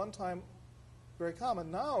was at one time very common.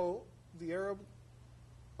 Now, the Arab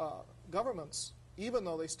governments, even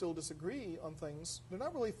though they still disagree on things, they're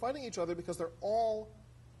not really fighting each other because they're all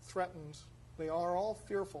threatened. They are all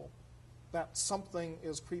fearful that something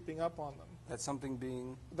is creeping up on them. That something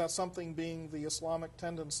being? That something being the Islamic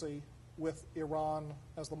tendency with Iran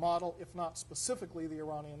as the model, if not specifically the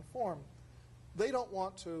Iranian form. They don't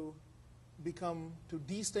want to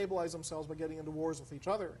destabilize themselves by getting into wars with each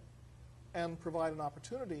other and provide an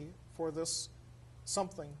opportunity for this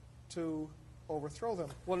something to overthrow them.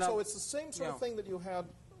 Well, now, so it's the same sort of thing that you had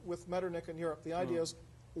with Metternich in Europe. The idea is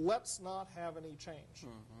let's not have any change.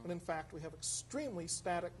 And in fact, we have extremely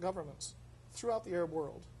static governments throughout the Arab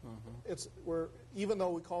world. Even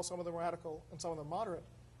though we call some of them radical and some of them moderate,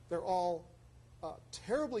 they're all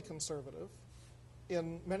terribly conservative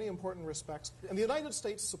in many important respects. And the United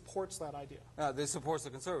States supports that idea. This supports the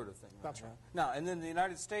conservative thing. That's right. Now, and then the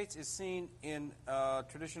United States is seen in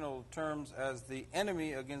traditional terms as the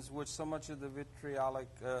enemy against which so much of the vitriolic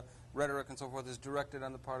rhetoric and so forth is directed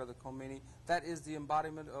on the part of the Khomeini. That is the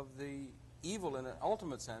embodiment of the evil in an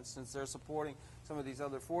ultimate sense, since they're supporting some of these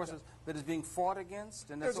other forces that is being fought against.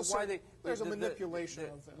 And that's why there's a manipulation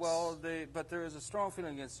of this. Well, but there is a strong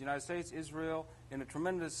feeling against the United States, Israel, in a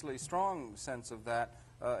tremendously strong sense of that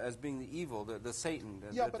as being the evil, the Satan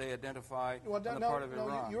that they identify on the part of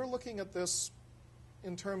Iran. You're looking at this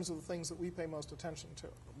in terms of the things that we pay most attention to.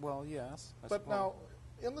 Well, yes. But now,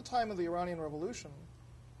 in the time of the Iranian Revolution,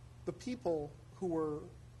 the people who were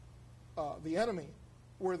the enemy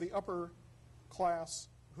were the upper class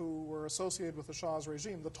who were associated with the Shah's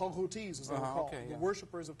regime, the Taghutis, as they were called, the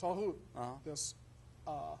worshippers of Taghut, this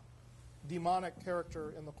demonic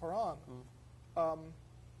character in the Quran.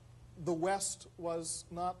 The West was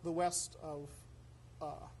not the West of,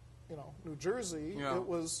 New Jersey. It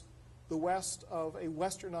was the West of a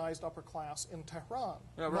westernized upper class in Tehran.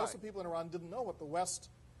 Most of the people in Iran didn't know what the West,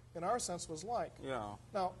 in our sense, was like.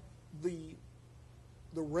 Now, the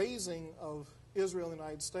raising of Israel and the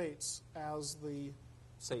United States as the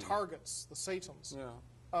targets, the Satans,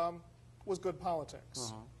 was good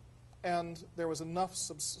politics. And there was enough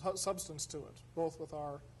substance to it, both with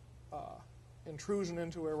our intrusion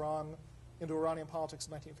into Iran, into Iranian politics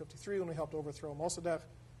in 1953 when we helped overthrow Mossadegh,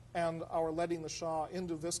 and our letting the Shah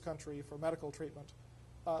into this country for medical treatment.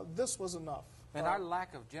 This was enough. And our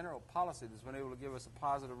lack of general policy that's been able to give us a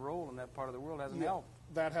positive role in that part of the world hasn't helped.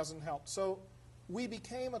 That hasn't helped. So we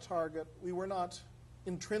became a target. We were not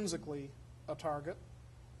intrinsically a target.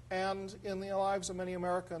 And in the lives of many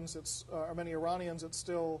Americans, or many Iranians, it's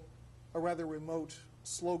still a rather remote,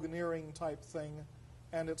 sloganeering type thing.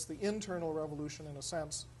 And it's the internal revolution, in a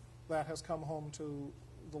sense, that has come home to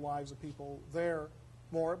the lives of people there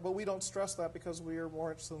more. But we don't stress that because we are more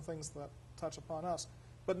interested in things that touch upon us.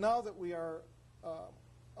 But now that we are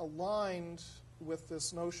aligned with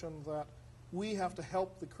this notion that we have to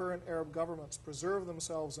help the current Arab governments preserve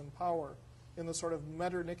themselves in power in the sort of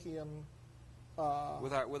Metternichian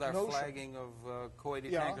with our notion. Flagging of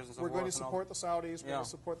Kuwaiti tankers and so forth. We're going to support the Saudis. We're going to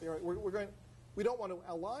support the. We don't want to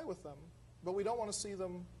ally with them, but we don't want to see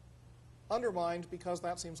them undermined because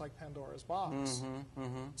that seems like Pandora's box.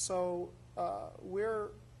 So we're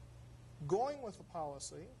going with a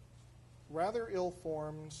policy, rather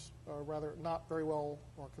ill-formed, or rather not very well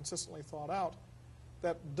or consistently thought out,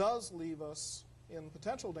 that does leave us in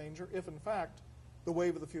potential danger if, in fact, the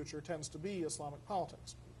wave of the future tends to be Islamic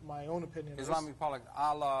politics. My own opinion is... Islamic politics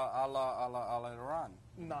a la Iran.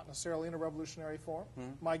 Not necessarily in a revolutionary form.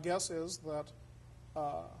 My guess is that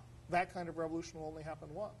that kind of revolution will only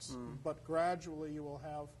happen once. But gradually you will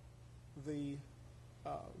have the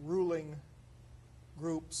ruling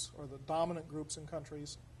groups or the dominant groups in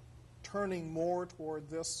countries turning more toward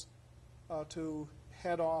this to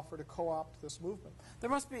head off or to co-opt this movement. There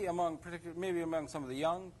must be maybe among some of the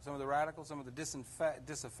young, some of the radicals, some of the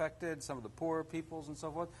disaffected, some of the poorer peoples and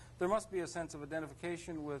so forth, there must be a sense of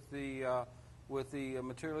identification with the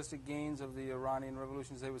materialistic gains of the Iranian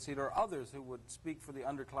revolution as they would see it, or others who would speak for the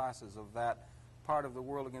underclasses of that part of the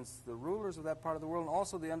world against the rulers of that part of the world, and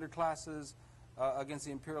also the underclasses against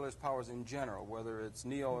the imperialist powers in general, whether it's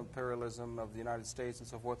neo-imperialism of the United States and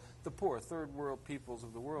so forth, the poor, third world peoples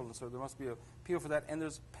of the world. And so there must be an appeal for that. And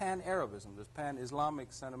there's pan-Arabism, there's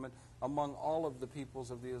pan-Islamic sentiment among all of the peoples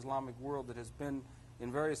of the Islamic world that has been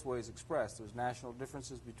in various ways expressed. There's national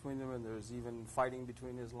differences between them, and there's even fighting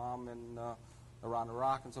between Islam and Iran,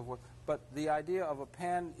 Iraq, and so forth. But the idea of a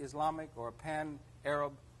pan-Islamic or a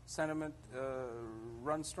pan-Arab sentiment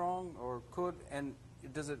runs strong, or could, and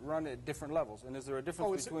does it run at different levels? And is there a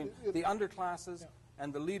difference between the underclasses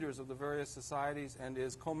and the leaders of the various societies? And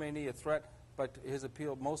is Khomeini a threat, but his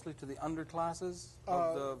appeal mostly to the underclasses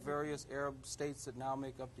of the various Arab states that now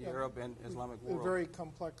make up the Arab and Islamic world? Very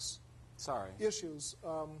complex issues.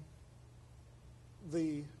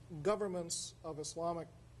 The governments of Islamic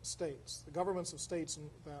states, the governments of states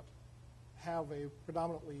that have a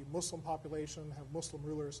predominantly Muslim population, have Muslim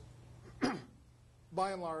rulers,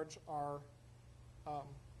 by and large are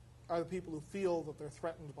the people who feel that they're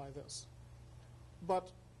threatened by this. But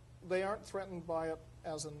they aren't threatened by it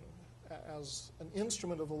as an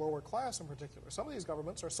instrument of the lower class in particular. Some of these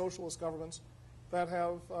governments are socialist governments that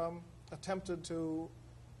have attempted to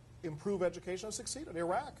improve education and succeeded.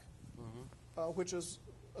 Iraq, which is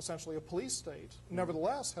essentially a police state,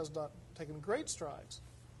 nevertheless has taken great strides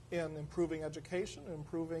in improving education,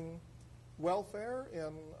 improving welfare,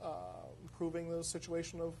 in improving the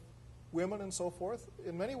situation of women and so forth.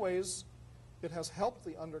 In many ways, it has helped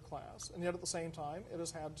the underclass, and yet at the same time, it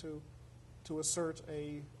has had to assert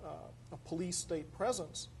a police state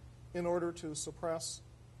presence in order to suppress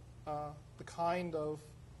the kind of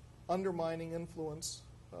undermining influences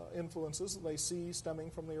that they see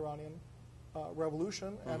stemming from the Iranian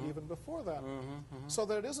revolution and even before that. So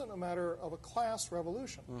that it isn't a matter of a class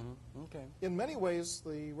revolution. Okay. In many ways,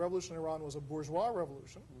 the revolution in Iran was a bourgeois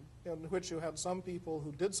revolution in which you had some people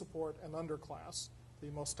who did support an underclass, the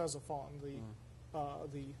mostezafon,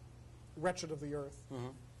 the wretched of the earth.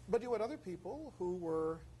 But you had other people who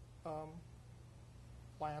were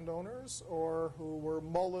landowners or who were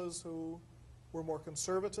mullahs who were more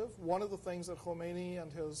conservative. One of the things that Khomeini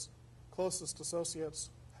and his closest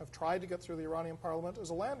associates have tried to get through the Iranian parliament is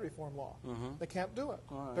a land reform law. They can't do it.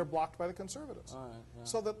 They're blocked by the conservatives.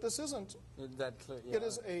 So that this isn't, it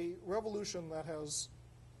is a revolution that has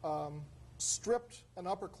stripped an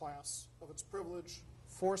upper class of its privilege,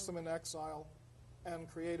 forced them into exile, and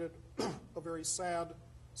created a very sad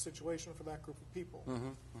situation for that group of people.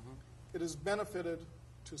 It has benefited,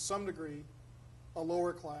 to some degree, a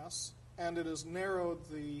lower class, and it has narrowed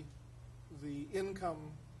the income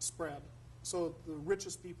spread. So the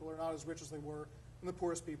richest people are not as rich as they were, and the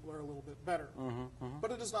poorest people are a little bit better.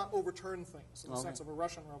 But it does not overturn things in the sense of a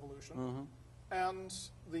Russian revolution. And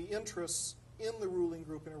the interests in the ruling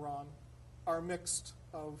group in Iran are mixed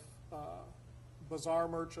of bazaar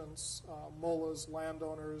merchants, mullahs,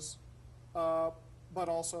 landowners, but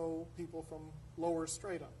also people from lower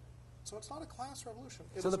strata. So it's not a class revolution.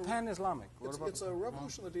 So the pan-Islamic. It's a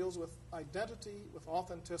revolution that deals with identity, with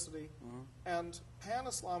authenticity, and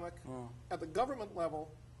pan-Islamic at the government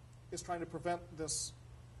level is trying to prevent this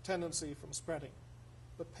tendency from spreading.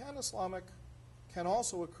 But pan-Islamic can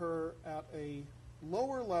also occur at a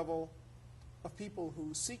lower level of people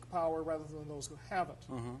who seek power rather than those who have it.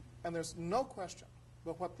 And there's no question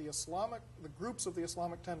but what the groups of the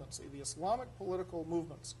Islamic tendency, the Islamic political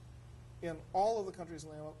movements in all of the countries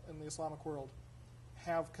in the Islamic world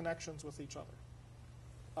have connections with each other.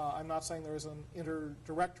 I'm not saying there is an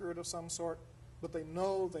interdirectorate of some sort, but they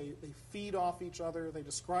know, they feed off each other, they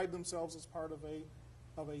describe themselves as part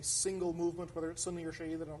of a single movement, whether it's Sunni or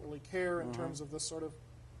Shia, they don't really care in terms of this sort of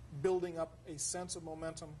building up a sense of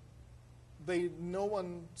momentum. No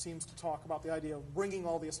one seems to talk about the idea of bringing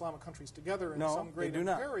all the Islamic countries together in some great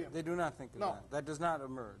imperium. They do not think of that. That does not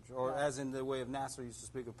emerge, or as in the way of Nasser used to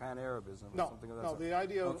speak of pan-Arabism or something of that sort. The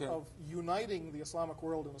idea of uniting the Islamic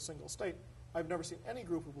world in a single state, I've never seen any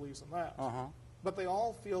group who believes in that. But they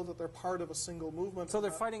all feel that they're part of a single movement. So they're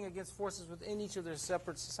fighting against forces within each of their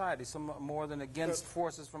separate societies, some more than against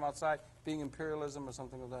forces from outside, being imperialism or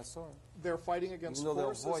something of that sort. They're fighting against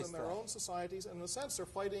forces in their own societies, and in a sense they're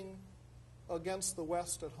fighting against the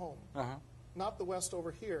West at home. Not the West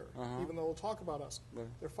over here, even though we'll talk about us.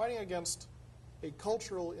 They're fighting against a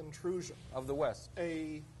cultural intrusion. Of the West.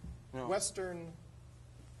 A Western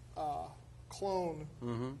clone,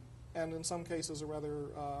 and in some cases a rather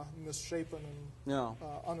misshapen and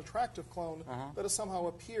unattractive clone that has somehow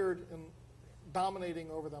appeared in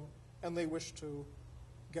dominating over them, and they wish to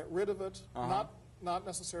get rid of it. Not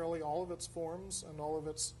necessarily all of its forms and all of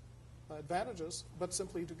its advantages, but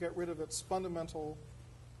simply to get rid of its fundamental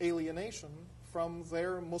alienation from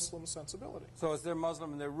their Muslim sensibility. So it's their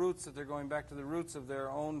Muslim and their roots, that they're going back to the roots of their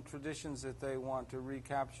own traditions that they want to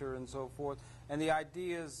recapture and so forth. And the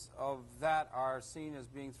ideas of that are seen as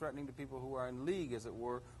being threatening to people who are in league, as it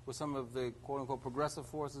were, with some of the quote-unquote progressive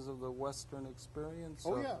forces of the Western experience.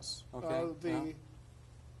 Oh, yes. Okay.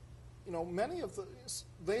 Many of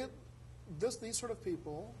these sort of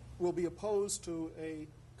people will be opposed to a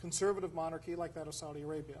conservative monarchy like that of Saudi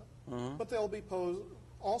Arabia, but they'll be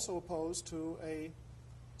also opposed to a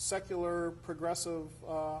secular, progressive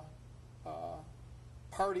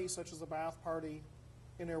party such as the Ba'ath Party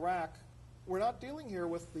in Iraq. We're not dealing here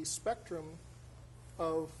with the spectrum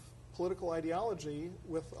of political ideology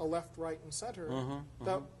with a left, right, and center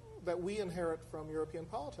that we inherit from European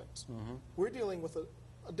politics. We're dealing with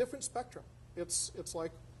a different spectrum. It's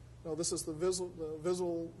like, this is the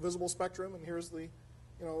visible spectrum, and here's the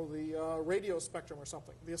radio spectrum or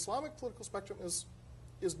something. The Islamic political spectrum is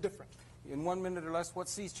different. In 1 minute or less, what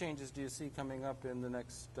sea changes do you see coming up in the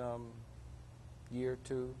next year,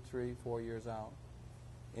 2, 3, 4 years out?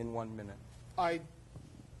 In 1 minute.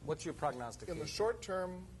 What's your prognostication? In the short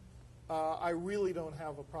term, I really don't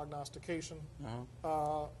have a prognostication.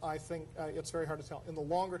 I think it's very hard to tell. In the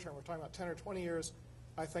longer term, we're talking about 10 or 20 years,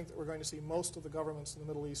 I think that we're going to see most of the governments in the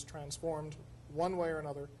Middle East transformed one way or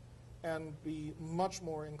another and be much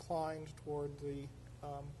more inclined toward the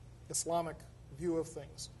Islamic view of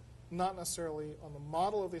things. Not necessarily on the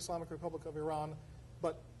model of the Islamic Republic of Iran,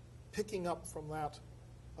 but picking up from that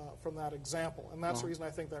example. And that's the reason I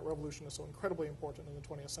think that revolution is so incredibly important in the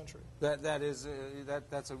 20th century.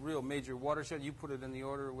 That's a real major watershed. You put it in the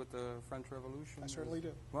order with the French Revolution. I certainly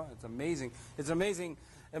do. Well, it's amazing. It's an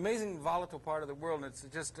amazing volatile part of the world, and it's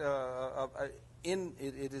just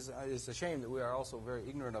it's a shame that we are also very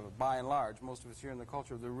ignorant of it. By and large, most of us here in the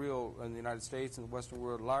culture of the real, in the United States and the Western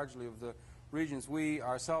world, largely of the regions, we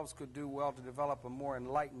ourselves could do well to develop a more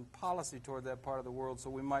enlightened policy toward that part of the world, so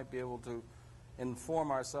we might be able to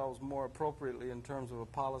inform ourselves more appropriately in terms of a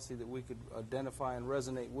policy that we could identify and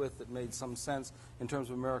resonate with that made some sense in terms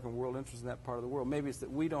of American world interest in that part of the world. Maybe it's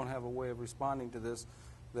that we don't have a way of responding to this,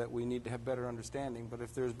 that we need to have better understanding. But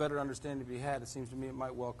if there's better understanding to be had, it seems to me it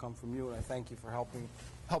might well come from you, and I thank you for helping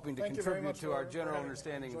to contribute to our general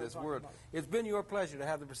understanding of this world. It's been your pleasure to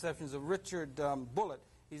have the perceptions of Richard Bulliet.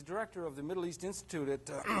 He's director of the Middle East Institute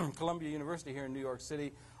at Columbia University here in New York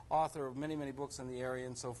City, author of many, many books in the area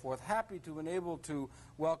and so forth. Happy to have been able to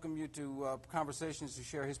welcome you to Conversations to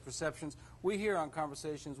share his perceptions. We here on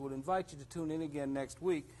Conversations would invite you to tune in again next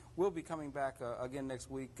week. We'll be coming back again next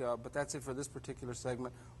week, but that's it for this particular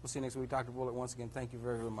segment. We'll see you next week. Dr. Bulliet, once again, thank you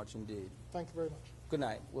very, very much indeed. Thank you very much. Good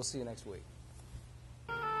night. We'll see you next week.